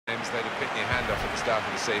teams, they'd have bitten your hand off at the start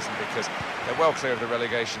of the season because they're well clear of the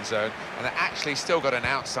relegation zone and they're actually still got an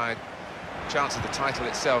outside chance of the title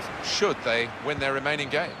itself should they win their remaining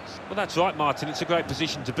games. Well, that's right, Martin. It's a great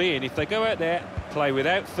position to be in. If they go out there, play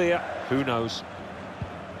without fear, who knows?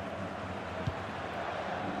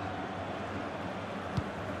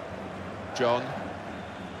 John.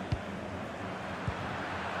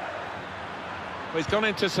 Well, he's gone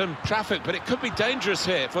into some traffic, but it could be dangerous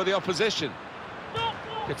here for the opposition.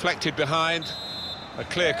 Deflected behind, a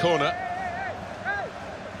clear corner.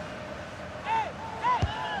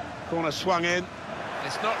 Corner swung in.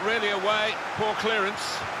 It's not really away, poor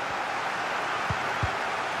clearance.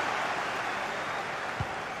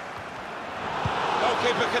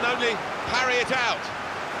 Goalkeeper can only parry it out.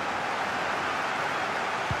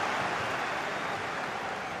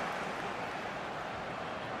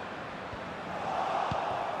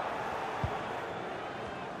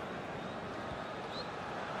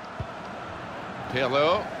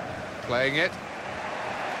 Pirlo playing it.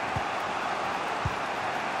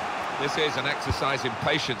 This is an exercise in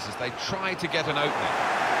patience as they try to get an opening.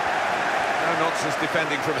 No nonsense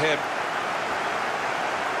defending from him.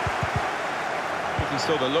 I think he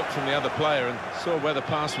saw the look from the other player and saw where the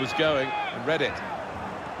pass was going and read it.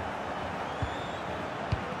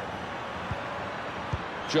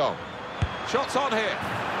 John. Shots on here.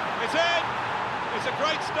 It's in! It's a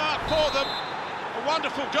great start for them. A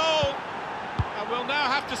wonderful goal. And we'll now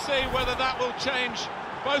have to see whether that will change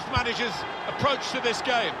both managers' approach to this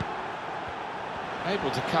game.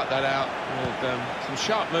 Able to cut that out with some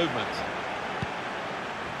sharp movement.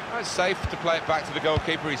 It's safe to play it back to the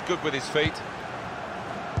goalkeeper. He's good with his feet.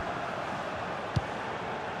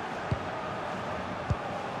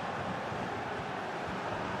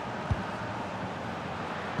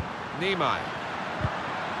 Niemeyer.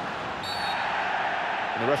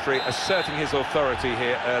 And the referee asserting his authority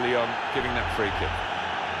here early on, giving that free kick.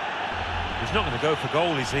 He's not going to go for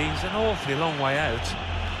goal, is he? He's an awfully long way out.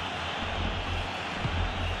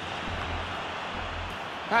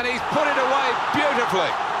 And he's put it away beautifully.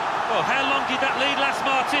 Well, how long did that lead last,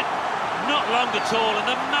 Martin? Not long at all, and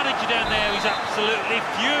the manager down there is absolutely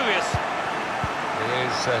furious. It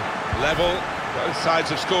is Level, both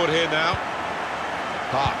sides have scored here now.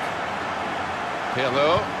 Park.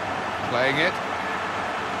 Pirlo playing it.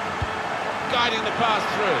 Guiding the pass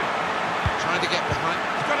through. Trying to get behind.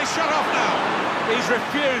 He's got his shot off now. He's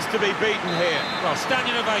refused to be beaten here. Well,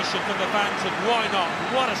 standing ovation from the fans, and why not?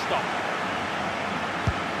 What a stop.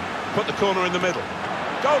 Put the corner in the middle.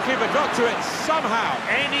 Goalkeeper got to it somehow.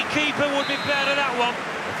 Any keeper would be better at that one.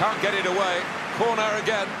 They can't get it away. Corner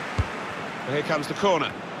again. Well, here comes the corner.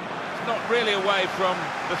 It's not really away from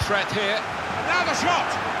the threat here. And now the shot!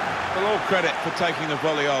 Well, all credit for taking the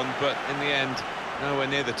volley on, but in the end, nowhere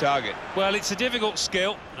near the target. Well, it's a difficult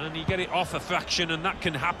skill, and you get it off a fraction, and that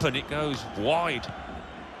can happen. It goes wide.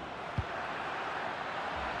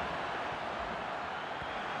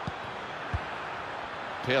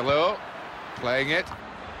 Pirlo playing it.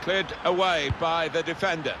 Cleared away by the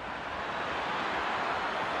defender.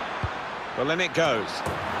 Well, then it goes.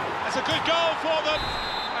 That's a good goal for them,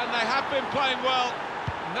 and they have been playing well.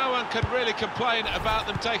 No one can really complain about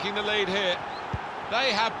them taking the lead here.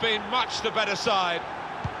 They have been much the better side,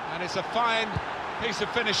 and it's a fine piece of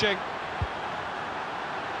finishing.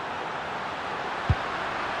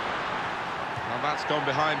 Well, that's gone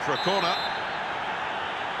behind for a corner.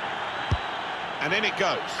 And in it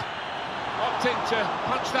goes. Opting to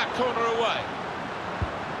punch that corner away.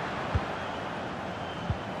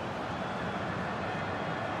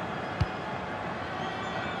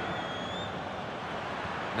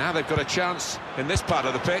 Now they've got a chance in this part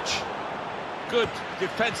of the pitch. Good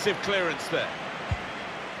defensive clearance there.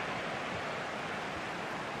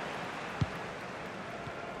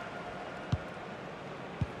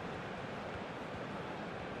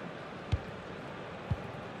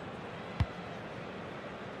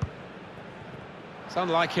 It's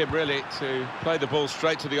unlike him, really, to play the ball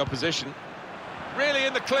straight to the opposition. Really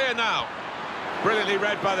in the clear now. Brilliantly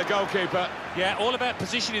read by the goalkeeper. Yeah, all about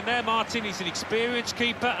positioning there, Martin. He's an experienced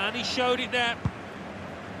keeper, and he showed it there.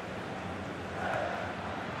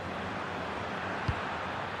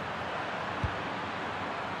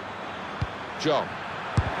 John.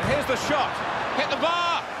 And here's the shot. Hit the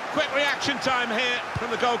bar. Quick reaction time here from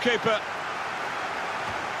the goalkeeper.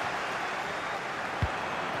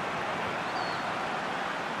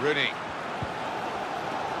 Rooney.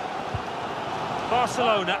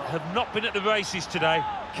 Barcelona have not been at the races today.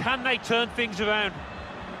 Can they turn things around?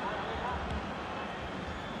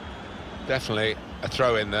 Definitely a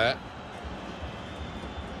throw in there.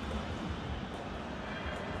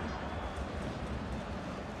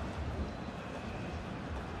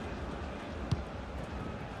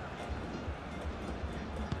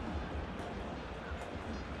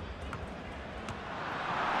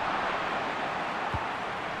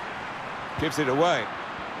 Gives it away.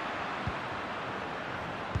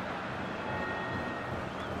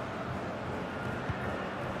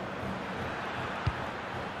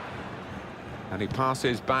 And he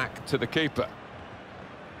passes back to the keeper.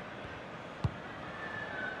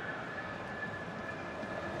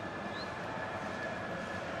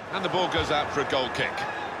 And the ball goes out for a goal kick.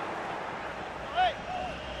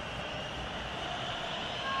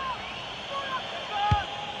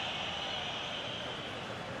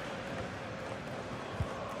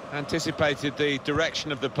 Anticipated the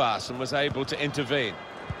direction of the pass and was able to intervene.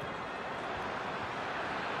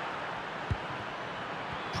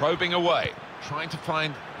 Probing away, trying to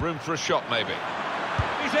find room for a shot maybe.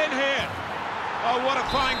 He's in here. Oh, what a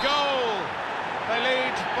fine goal. They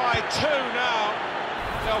lead by 2 now.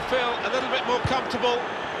 They'll feel a little bit more comfortable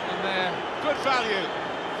and they're good value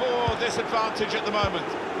for this advantage at the moment.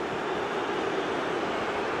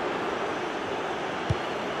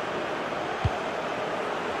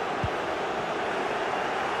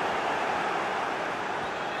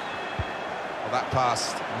 That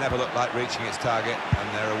pass never looked like reaching its target,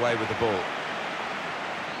 and they're away with the ball.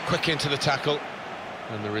 Quick into the tackle,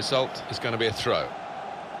 and the result is going to be a throw.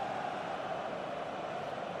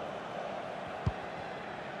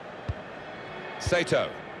 Sato.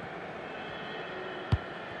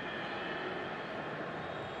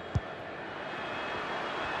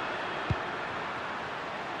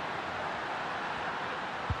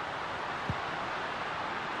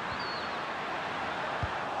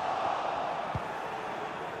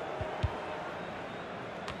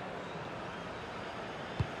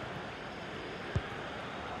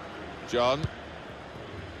 John.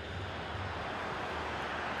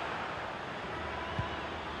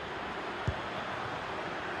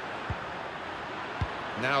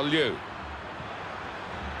 Now Liu.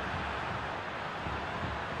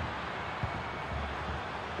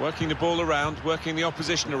 Working the ball around, working the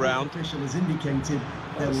opposition around.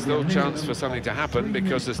 Still chance for something to happen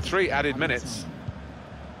because there's 3 added minutes.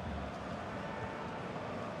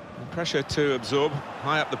 Pressure to absorb,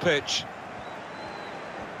 high up the pitch.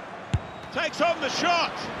 Takes on the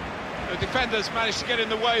shot. The defenders managed to get in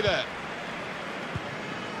the way there.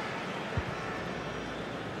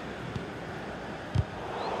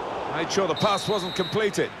 Made sure the pass wasn't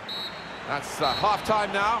completed. That's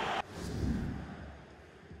half-time now.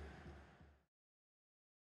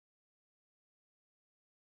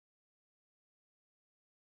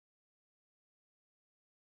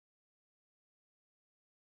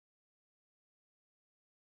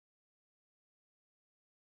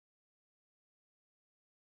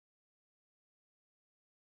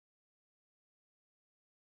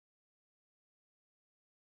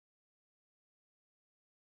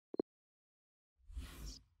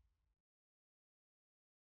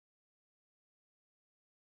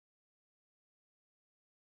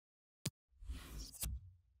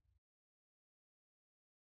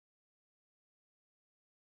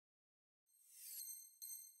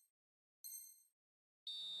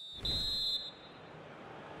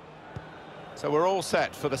 So we're all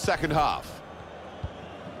set for the second half.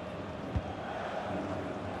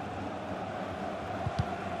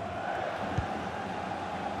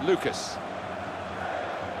 Lucas.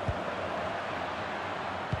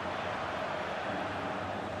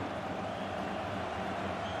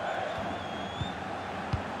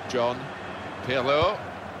 John. Pirlo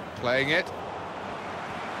playing it.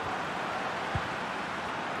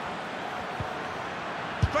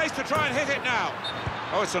 Space to try and hit it now.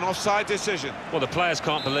 Oh, it's an offside decision. Well, the players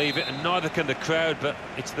can't believe it, and neither can the crowd, but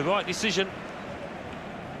it's the right decision.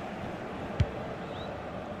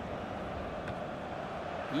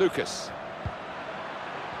 Lucas.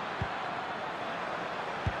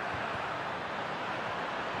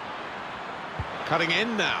 Cutting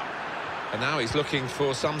in now. And now he's looking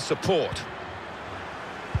for some support.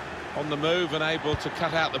 On the move and able to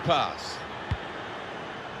cut out the pass.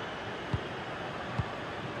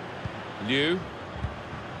 Liu.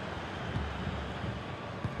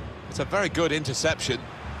 It's a very good interception.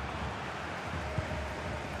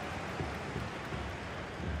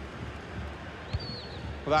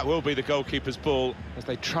 Well, that will be the goalkeeper's ball as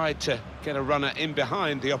they tried to get a runner in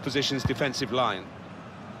behind the opposition's defensive line.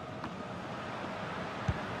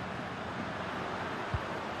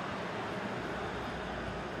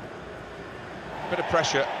 Bit of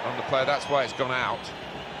pressure on the player, that's why it's gone out.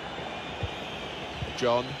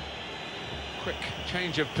 John. Quick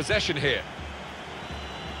change of possession here.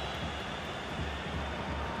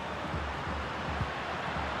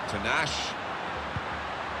 To Nash.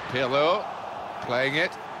 Pirlo playing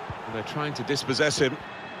it, and they're trying to dispossess him.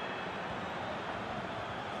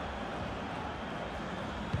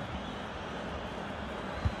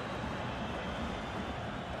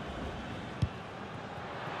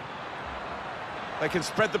 They can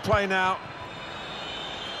spread the play now.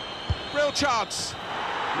 Real chance.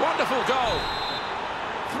 Wonderful goal.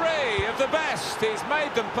 3 of the best. He's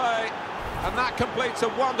made them pay. And that completes a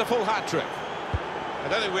wonderful hat-trick. I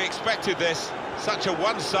don't think we expected this. Such a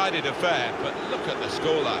one-sided affair. But look at the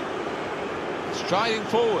scoreline. Striding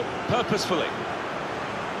forward, purposefully.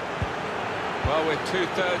 Well, we're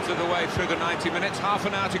 2/3 of the way through the 90 minutes. Half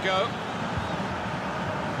an hour to go.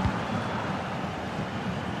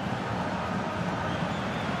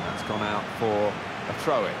 That's gone out for a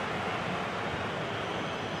throw-in.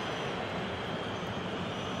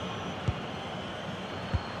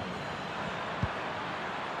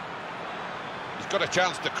 He's got a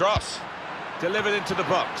chance to cross. Delivered into the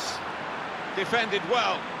box. Defended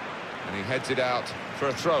well. And he heads it out for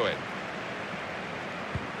a throw-in.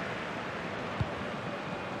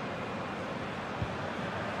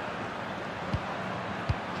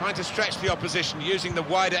 Trying to stretch the opposition using the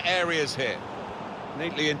wider areas here.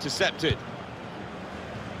 Neatly intercepted.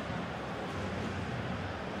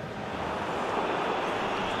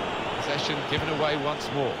 Possession given away once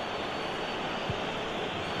more.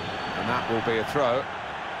 And that will be a throw.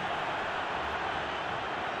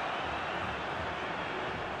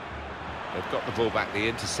 They've got the ball back, the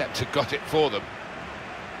interceptor got it for them.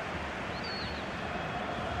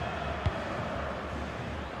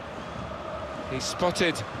 He's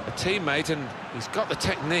spotted a teammate and he's got the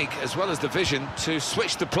technique as well as the vision to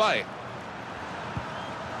switch the play.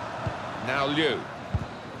 Now Liu.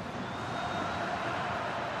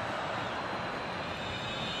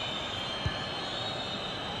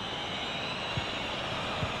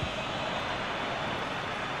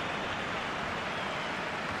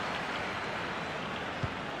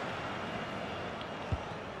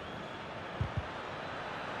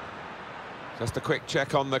 Just a quick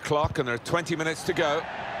check on the clock, and there are 20 minutes to go.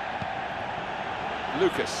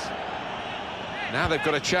 Lucas. Now they've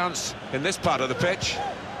got a chance in this part of the pitch.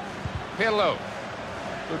 Pirlo.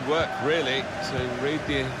 Good work, really, to read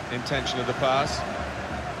the intention of the pass.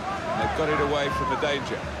 They've got it away from the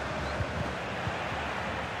danger.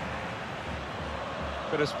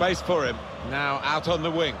 Bit of space for him. Now out on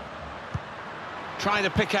the wing. Trying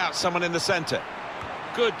to pick out someone in the centre.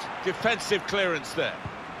 Good defensive clearance there.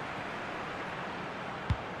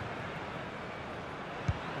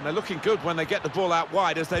 And they're looking good when they get the ball out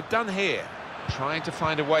wide, as they've done here. Trying to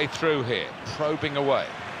find a way through here, probing away.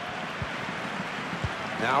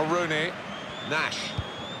 Now Rooney, Nash.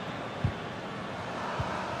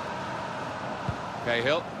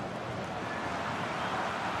 Cahill.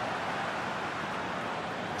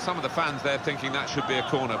 Some of the fans there thinking that should be a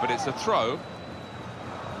corner, but it's a throw.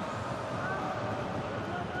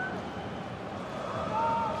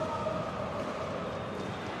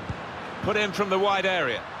 Put in from the wide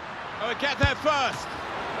area. Oh, get there first.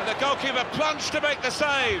 And the goalkeeper plunged to make the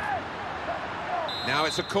save. Now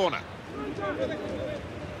it's a corner.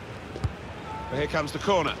 Well, here comes the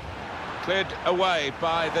corner. Cleared away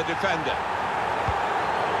by the defender.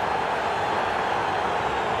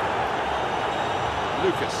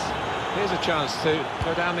 Lucas. Here's a chance to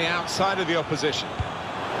go down the outside of the opposition.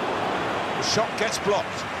 The shot gets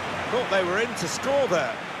blocked. Thought they were in to score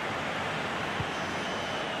there.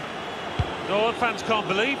 No, the fans can't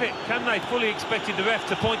believe it, can they? Fully expected the ref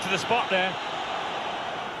to point to the spot there.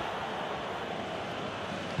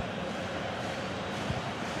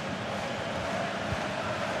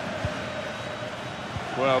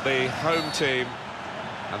 Well, the home team,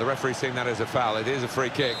 and the referee's seeing that as a foul. It is a free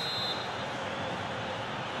kick.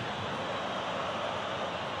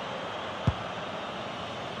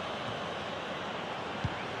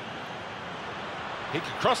 He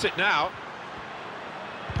can cross it now.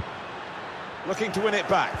 Looking to win it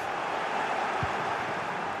back.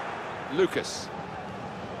 Lucas.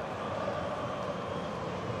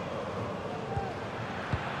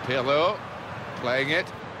 Pirlo playing it.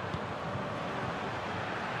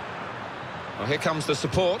 Well, here comes the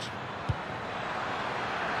support.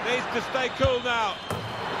 Needs to stay cool now.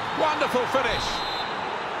 Wonderful finish.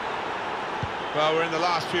 Well, we're in the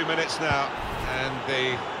last few minutes now, and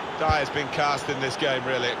the die has been cast in this game,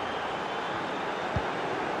 really.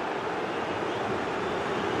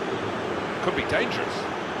 Could be dangerous.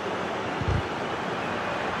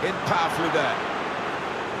 In powerfully there.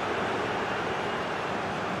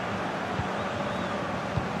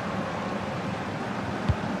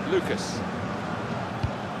 Lucas.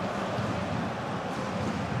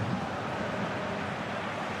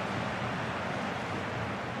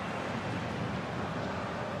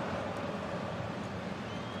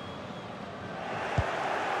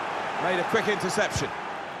 Made a quick interception.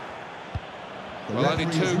 Well, only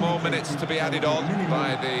 2 more minutes to be added on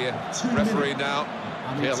by the referee now.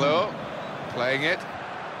 Pirlo playing it.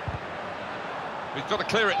 We've got to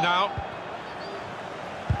clear it now.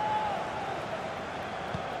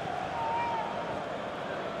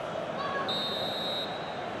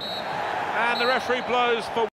 And the referee blows for